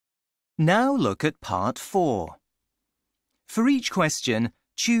Now look at part 4. For each question,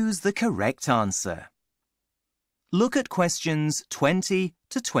 choose the correct answer. Look at questions 20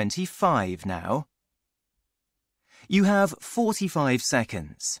 to 25 now. You have 45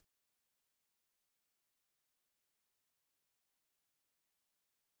 seconds.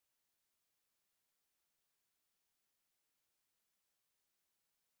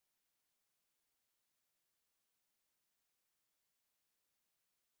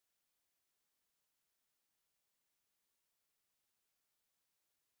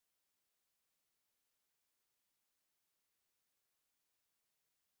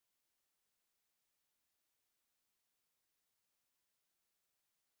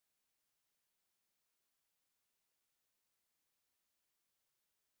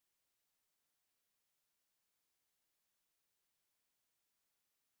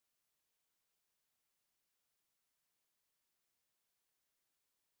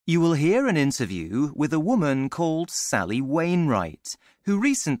 You will hear an interview with a woman called Sally Wainwright, who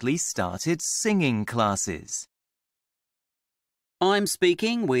recently started singing classes. I'm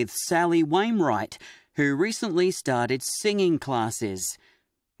speaking with Sally Wainwright, who recently started singing classes.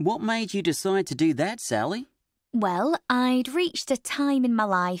 What made you decide to do that, Sally? Well, I'd reached a time in my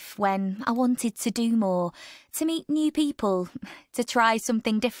life when I wanted to do more, to meet new people, to try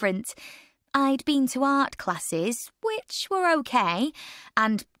something different. I'd been to art classes, which were okay,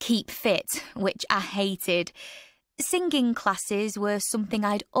 and keep fit, which I hated. Singing classes were something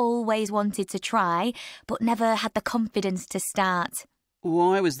I'd always wanted to try, but never had the confidence to start.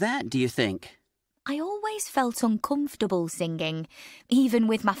 Why was that, do you think? I always felt uncomfortable singing, even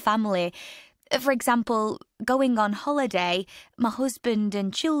with my family. For example, going on holiday, my husband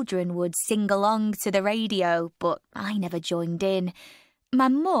and children would sing along to the radio, but I never joined in. My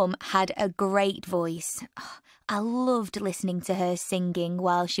mum had a great voice. I loved listening to her singing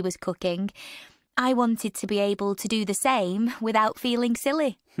while she was cooking. I wanted to be able to do the same without feeling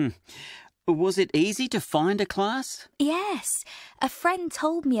silly. Was it easy to find a class? Yes, a friend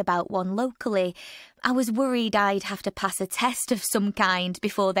told me about one locally. I was worried I'd have to pass a test of some kind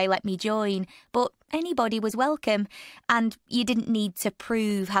before they let me join, but anybody was welcome, and you didn't need to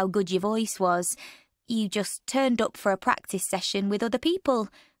prove how good your voice was. You just turned up for a practice session with other people.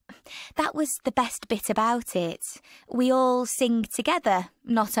 That was the best bit about it. We all sing together,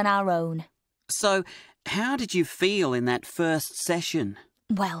 not on our own. So, how did you feel in that first session?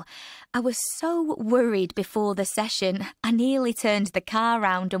 Well, I was so worried before the session, I nearly turned the car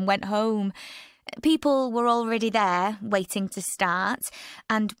round and went home. People were already there, waiting to start,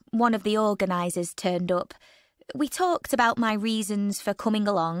 and one of the organisers turned up. We talked about my reasons for coming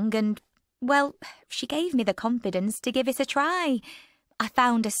along and, well, she gave me the confidence to give it a try. I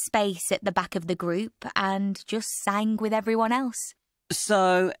found a space at the back of the group and just sang with everyone else.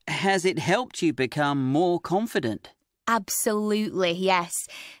 So, has it helped you become more confident? Absolutely, yes.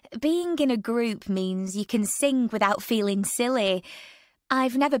 Being in a group means you can sing without feeling silly.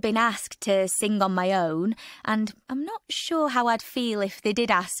 I've never been asked to sing on my own, and I'm not sure how I'd feel if they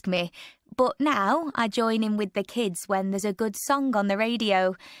did ask me. But now I join in with the kids when there's a good song on the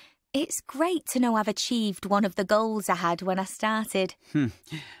radio. It's great to know I've achieved one of the goals I had when I started.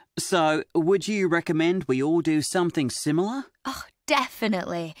 So, would you recommend we all do something similar? Oh,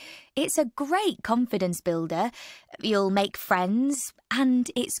 definitely. It's a great confidence builder. You'll make friends,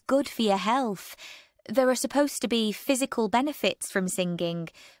 and it's good for your health. There are supposed to be physical benefits from singing,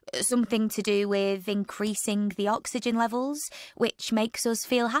 something to do with increasing the oxygen levels, which makes us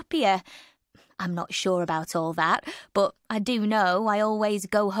feel happier. I'm not sure about all that, but I do know I always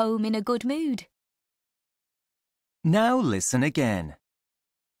go home in a good mood. Now listen again.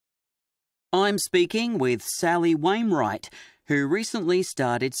 I'm speaking with Sally Wainwright, who recently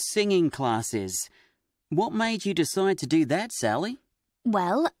started singing classes. What made you decide to do that, Sally?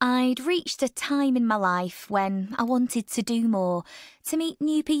 Well, I'd reached a time in my life when I wanted to do more, to meet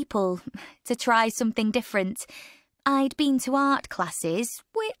new people, to try something different. I'd been to art classes,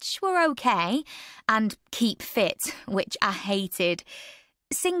 which were okay, and keep fit, which I hated.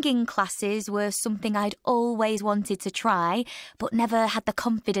 Singing classes were something I'd always wanted to try, but never had the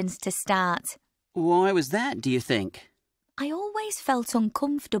confidence to start. Why was that, do you think? I always felt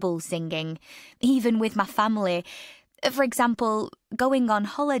uncomfortable singing, even with my family. For example, going on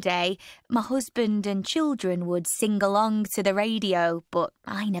holiday, my husband and children would sing along to the radio, but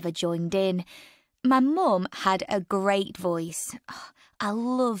I never joined in. My mum had a great voice. I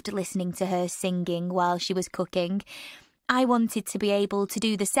loved listening to her singing while she was cooking. I wanted to be able to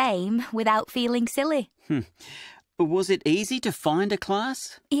do the same without feeling silly. Was it easy to find a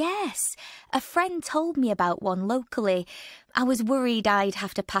class? Yes, a friend told me about one locally. I was worried I'd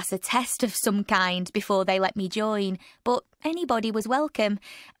have to pass a test of some kind before they let me join, but anybody was welcome,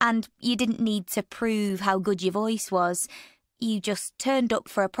 and you didn't need to prove how good your voice was. You just turned up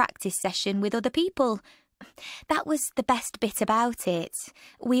for a practice session with other people. That was the best bit about it.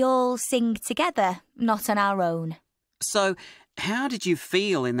 We all sing together, not on our own. So, how did you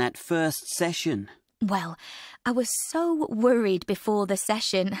feel in that first session? Well, I was so worried before the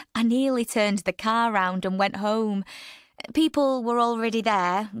session, I nearly turned the car round and went home. People were already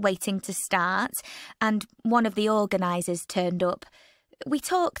there, waiting to start, and one of the organisers turned up. We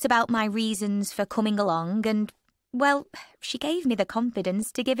talked about my reasons for coming along and, well, she gave me the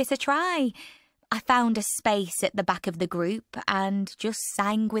confidence to give it a try. I found a space at the back of the group and just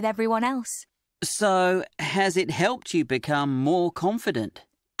sang with everyone else. So, has it helped you become more confident?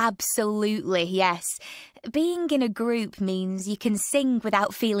 Absolutely, yes. Being in a group means you can sing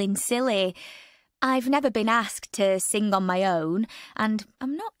without feeling silly. I've never been asked to sing on my own, and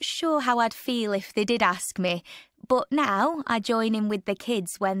I'm not sure how I'd feel if they did ask me. But now I join in with the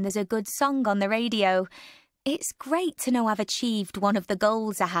kids when there's a good song on the radio. It's great to know I've achieved one of the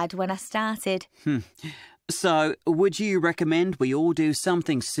goals I had when I started. So, would you recommend we all do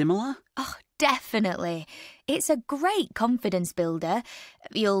something similar? Oh, definitely. It's a great confidence builder.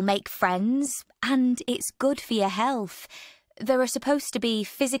 You'll make friends, and it's good for your health. There are supposed to be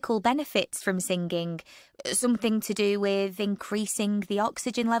physical benefits from singing, something to do with increasing the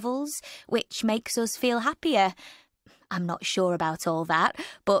oxygen levels, which makes us feel happier. I'm not sure about all that,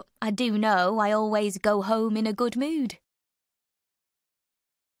 but I do know I always go home in a good mood.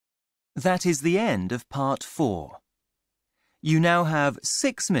 That is the end of part 4. You now have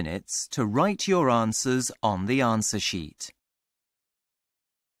 6 minutes to write your answers on the answer sheet.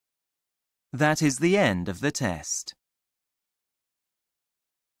 That is the end of the test.